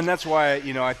 Yeah, and that's why,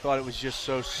 I thought it was just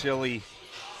so silly,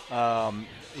 all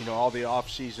the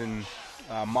off-season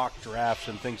mock drafts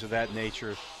and things of that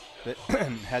nature that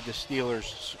had the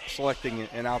Steelers selecting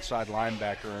an outside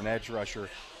linebacker or an edge rusher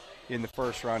in the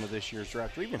first round of this year's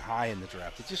draft, or even high in the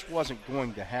draft. It just wasn't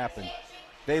going to happen.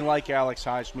 They like Alex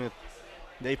Highsmith.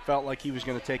 They felt like he was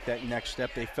going to take that next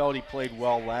step. They felt he played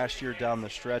well last year down the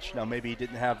stretch. Now, maybe he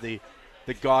didn't have the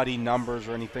gaudy numbers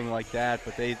or anything like that,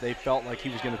 but they felt like he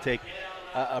was going to take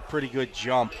a pretty good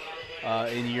jump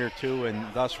in year 2, and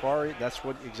thus far, that's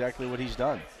exactly what he's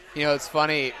done. It's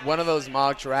funny. One of those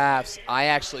mock drafts I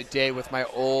actually did with my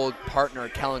old partner,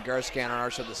 Kellen Gerskan, on our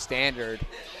show, The Standard,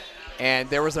 and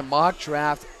there was a mock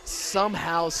draft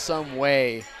somehow, some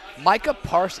way. Micah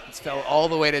Parsons fell all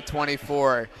the way to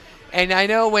 24. And I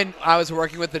know when I was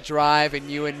working with The Drive and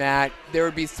you and Matt, there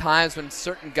would be times when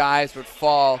certain guys would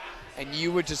fall and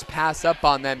you would just pass up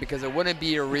on them because it wouldn't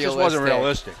be realistic. It just wasn't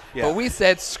realistic. Yeah. But we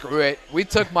said, screw it. We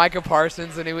took Micah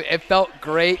Parsons, and it felt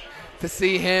great to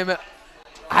see him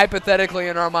hypothetically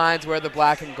in our minds wear the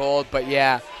black and gold. But,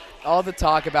 yeah, all the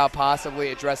talk about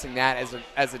possibly addressing that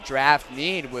as a draft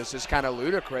need was just kind of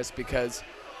ludicrous because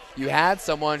you had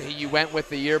someone who you went with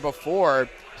the year before.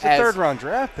 It's a third-round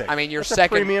draft pick. I mean, your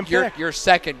That's your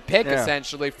second pick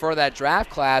essentially for that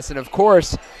draft class. And, of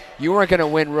course, you weren't going to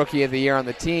win Rookie of the Year on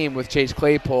the team with Chase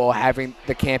Claypool having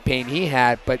the campaign he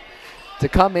had. But to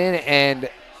come in and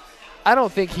I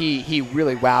don't think he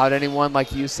really wowed anyone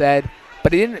like you said,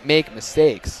 but he didn't make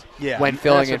mistakes when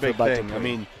filling in for Bud Dupree. I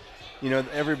mean,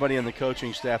 everybody on the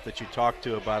coaching staff that you talked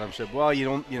to about him said, well,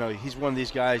 he's one of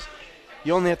these guys,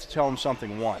 you only have to tell him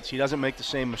something once. He doesn't make the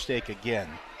same mistake again.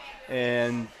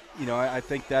 And, I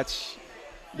think there's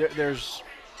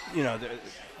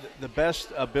the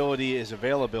best ability is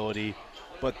availability,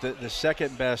 but the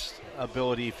second best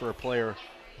ability for a player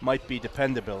might be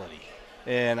dependability.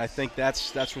 And I think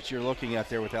that's what you're looking at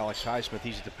there with Alex Highsmith.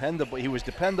 He's dependable. He was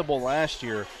dependable last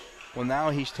year. Well, now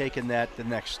he's taken the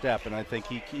next step, and I think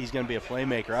he's going to be a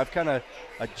playmaker. I've kind of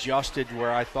adjusted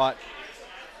where I thought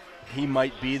he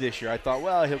might be this year. I thought,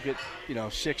 well, he'll get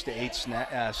 6 to 8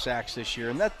 sacks this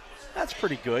year, and that's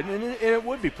pretty good, and it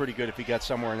would be pretty good if he got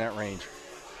somewhere in that range.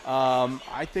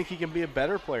 I think he can be a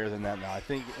better player than that now. I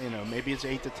think maybe it's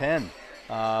 8 to 10.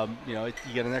 You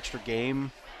get an extra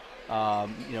game.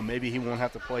 Maybe he won't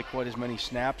have to play quite as many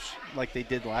snaps like they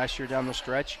did last year down the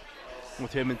stretch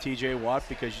with him and T.J. Watt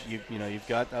because you've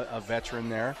got a veteran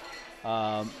there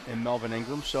in Melvin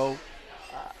Ingram. So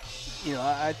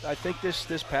I think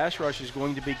this pass rush is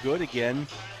going to be good again.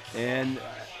 And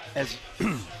as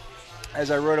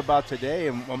as I wrote about today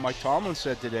and what Mike Tomlin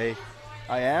said today,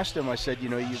 I asked him, I said,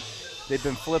 they've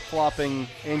been flip-flopping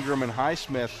Ingram and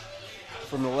Highsmith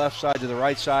from the left side to the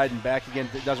right side and back again.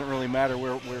 It doesn't really matter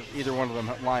where either one of them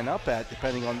line up at,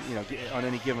 depending on on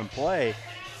any given play.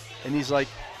 And he's like,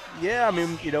 yeah, I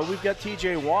mean, we've got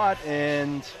T.J. Watt,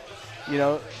 and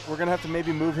we're going to have to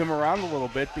maybe move him around a little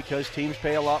bit because teams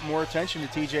pay a lot more attention to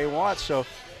T.J. Watt. So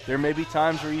there may be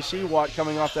times where you see Watt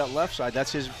coming off that left side.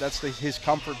 That's his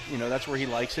comfort. That's where he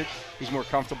likes it. He's more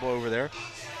comfortable over there.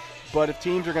 But if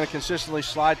teams are going to consistently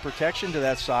slide protection to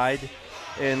that side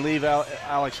and leave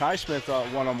Alex Highsmith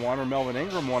one-on-one or Melvin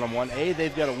Ingram one-on-one, A,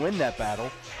 they've got to win that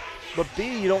battle. But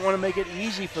B, you don't want to make it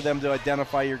easy for them to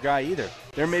identify your guy either.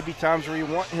 There may be times where you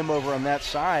want him over on that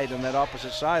side, on that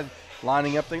opposite side,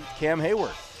 lining up the Cam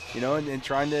Hayward, and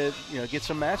trying to, get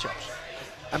some matchups.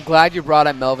 I'm glad you brought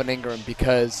up Melvin Ingram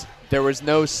because there was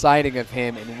no sighting of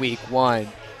him in week 1.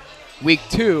 Week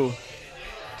 2,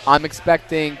 I'm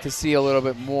expecting to see a little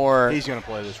bit more. He's going to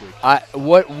play this week.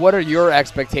 What are your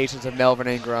expectations of Melvin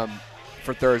Ingram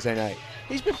for Thursday night?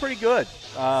 He's been pretty good.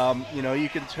 You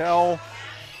can tell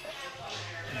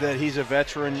that he's a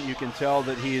veteran. You can tell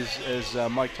that he's, as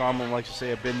Mike Tomlin likes to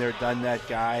say, a been there, done that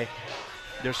guy.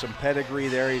 There's some pedigree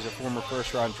there. He's a former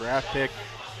first-round draft pick.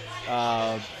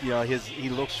 He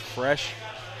looks fresh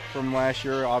from last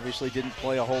year. Obviously didn't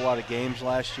play a whole lot of games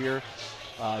last year.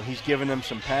 He's given them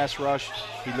some pass rush.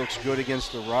 He looks good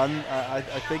against the run. I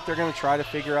think they're going to try to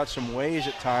figure out some ways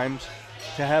at times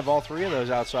to have all three of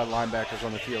those outside linebackers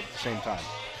on the field at the same time.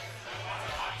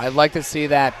 I'd like to see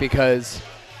that because,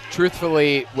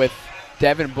 truthfully, with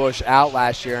Devin Bush out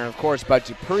last year and, of course, Bud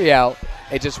Dupree out,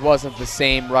 it just wasn't the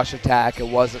same rush attack. It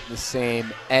wasn't the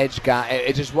same edge guy.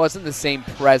 It just wasn't the same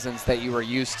presence that you were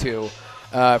used to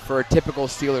for a typical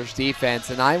Steelers defense.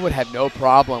 And I would have no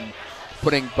problem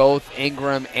putting both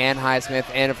Ingram and Highsmith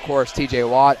and, of course, T.J.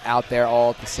 Watt out there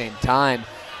all at the same time.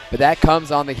 But that comes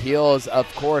on the heels,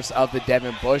 of course, of the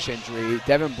Devin Bush injury.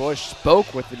 Devin Bush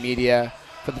spoke with the media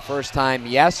for the first time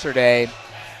yesterday,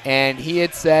 and he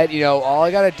had said, all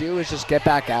I got to do is just get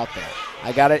back out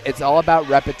there. It's all about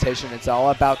repetition. It's all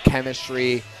about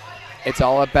chemistry. It's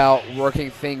all about working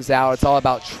things out. It's all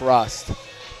about trust.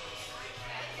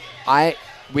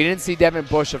 We didn't see Devin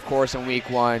Bush, of course, in week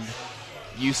 1.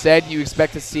 You said you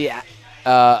expect to see,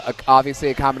 obviously,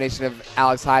 a combination of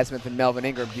Alex Highsmith and Melvin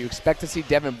Ingram. Do you expect to see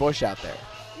Devin Bush out there?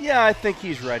 Yeah, I think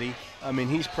he's ready. I mean,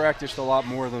 he's practiced a lot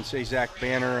more than, say, Zach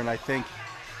Banner, and I think,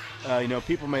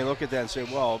 people may look at that and say,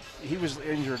 well, he was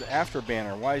injured after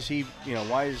Banner. Why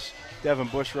is Devin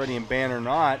Bush ready and Banner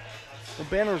not? Well,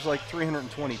 Banner's like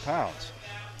 320 pounds.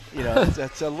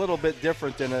 That's a little bit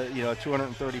different than a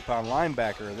 230-pound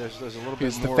linebacker. There's a little bit more.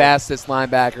 He's the fastest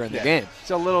linebacker in the game. It's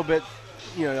a little bit,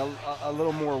 a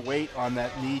little more weight on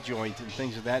that knee joint and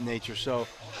things of that nature. So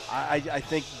I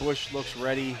think Bush looks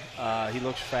ready. He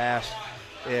looks fast.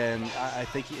 And I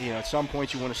think, at some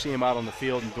point you want to see him out on the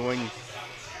field and doing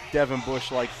Devin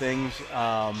Bush-like things.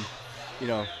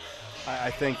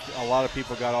 I think a lot of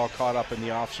people got all caught up in the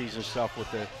offseason stuff with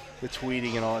the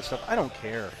tweeting and all that stuff. I don't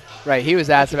care. Right, he was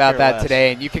asked about that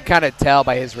today, and you can kind of tell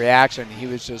by his reaction. He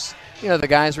was just, the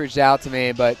guys reached out to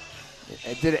me, but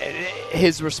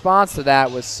his response to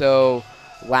that was so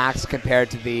lax compared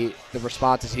to the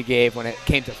responses he gave when it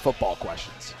came to football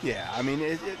questions. Yeah, I mean,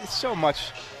 it's so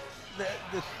much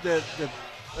the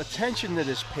attention that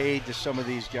is paid to some of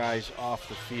these guys off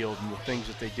the field and the things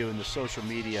that they do in the social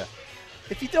media.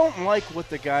 If you don't like what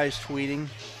the guy's tweeting,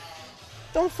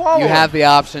 don't follow him. You have the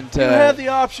option to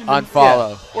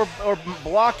unfollow. Or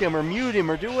block him or mute him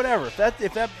or do whatever.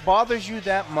 If that bothers you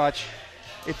that much,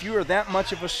 if you are that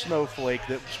much of a snowflake,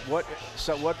 that's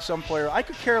what some player, I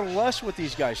could care less what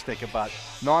these guys think about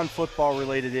non-football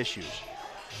related issues.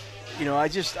 I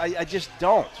just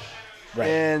don't. Right.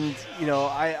 And,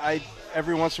 I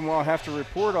every once in a while have to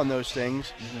report on those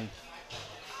things. Mm-hmm.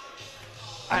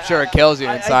 I'm sure it kills you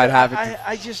inside having to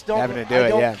do it. I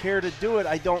don't care to do it.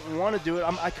 I don't want to do it.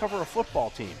 I cover a football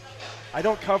team. I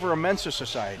don't cover a Mensa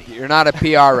Society. You're not a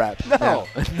PR rep. No,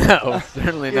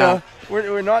 Certainly not.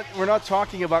 We're not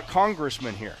talking about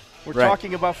congressmen here. We're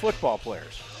talking about football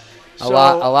players. A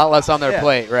lot less on their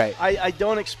plate, right? I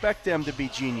don't expect them to be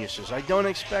geniuses. I don't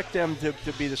expect them to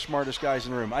be the smartest guys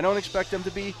in the room. I don't expect them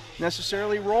to be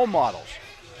necessarily role models.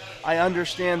 I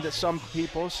understand that some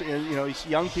people,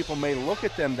 young people may look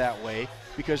at them that way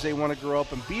because they want to grow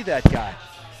up and be that guy.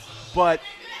 But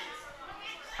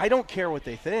I don't care what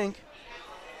they think.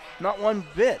 Not one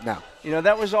bit. No.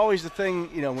 That was always the thing,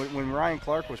 when Ryan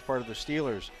Clark was part of the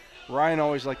Steelers. Ryan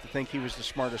always liked to think he was the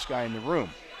smartest guy in the room,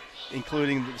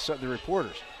 including the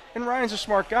reporters. And Ryan's a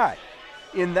smart guy.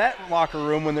 In that locker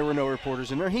room, when there were no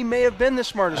reporters in there, he may have been the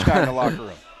smartest guy in the locker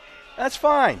room. That's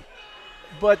fine.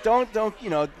 But don't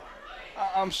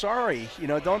I'm sorry,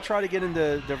 don't try to get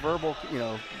into the verbal,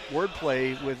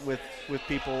 wordplay with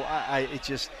people.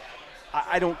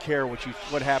 I don't care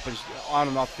what happens on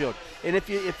and off the field. And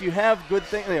if you have good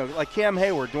things, like Cam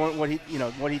Hayward doing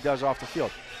what he does off the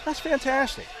field, that's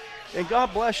fantastic. And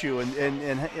God bless you, and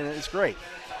it's great.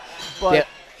 But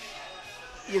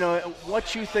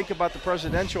what you think about the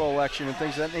presidential election and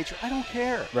things of that nature, I don't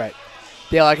care. Right.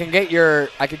 Dale, I can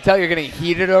tell you're getting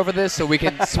heated over this, so we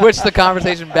can switch the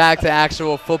conversation back to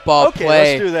actual football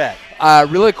play. Okay, let's do that.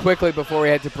 Really quickly before we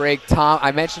head to break, Tom,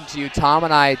 I mentioned to you, Tom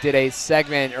and I did a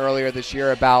segment earlier this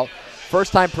year about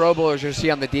first-time Pro Bowlers you see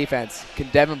on the defense. Can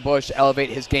Devin Bush elevate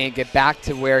his game, get back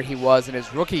to where he was in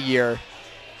his rookie year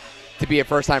to be a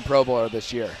first-time Pro Bowler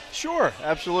this year? Sure,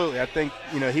 absolutely. I think,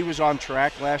 he was on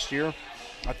track last year.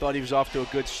 I thought he was off to a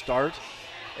good start,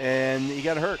 and he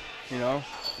got hurt,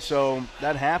 So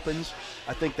that happens.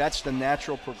 I think that's the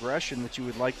natural progression that you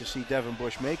would like to see Devin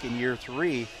Bush make in year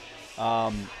 3.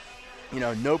 No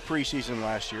preseason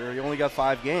last year. He only got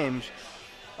 5 games.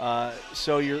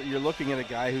 So you're looking at a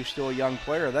guy who's still a young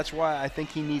player. That's why I think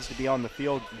he needs to be on the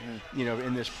field,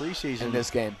 in this preseason. In this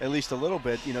game. At least a little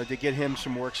bit, to get him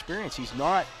some more experience. He's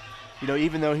not,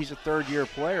 even though he's a third-year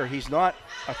player, he's not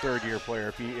a third-year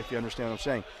player, if you understand what I'm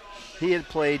saying. He had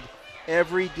played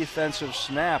every defensive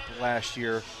snap last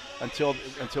year until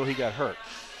he got hurt.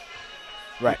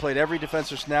 Right. He played every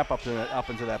defensive snap up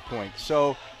until that point.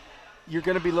 So you're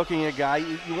going to be looking at a guy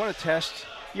you want to test.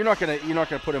 You're not going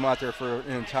to put him out there for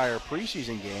an entire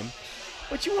preseason game,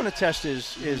 but you want to test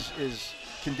his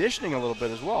conditioning a little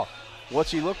bit as well. What's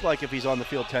he look like if he's on the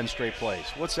field 10 straight plays?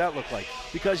 What's that look like?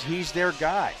 Because he's their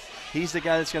guy. He's the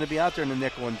guy that's going to be out there in the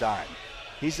nickel and dime.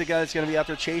 He's the guy that's going to be out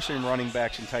there chasing running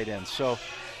backs and tight ends. So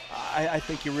I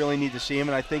think you really need to see him,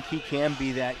 and I think he can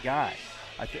be that guy.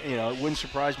 It wouldn't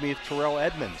surprise me if Terrell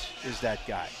Edmonds is that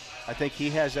guy. I think he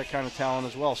has that kind of talent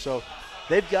as well. So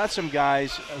they've got some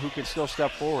guys who can still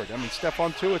step forward. I mean,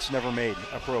 Stephon Tuitt's never made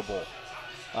a Pro Bowl.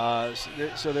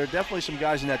 So there are definitely some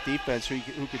guys in that defense who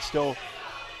could still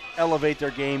elevate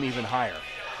their game even higher.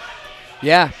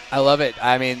 Yeah, I love it.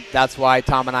 I mean, that's why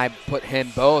Tom and I put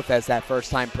him both as that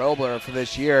first-time Pro Bowler for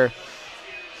this year.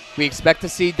 We expect to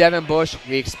see Devin Bush.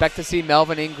 We expect to see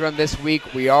Melvin Ingram this week.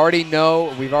 We've already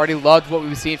loved what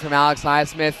we've seen from Alex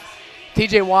Highsmith.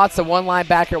 TJ Watt's the one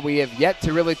linebacker we have yet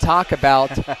to really talk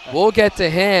about. We'll get to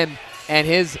him and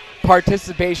his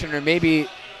participation, or maybe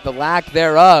the lack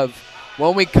thereof,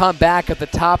 when we come back at the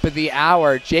top of the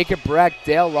hour. Jacob Breck,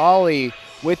 Dale Lawley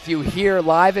with you here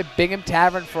live at Bingham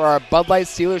Tavern for our Bud Light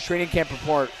Steelers Training Camp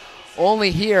Report.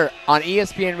 Only here on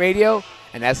ESPN Radio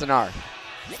and SNR.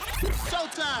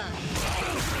 Showtime!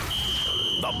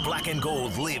 The black and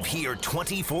gold live here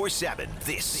 24/7.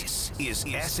 This is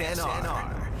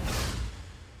SNR.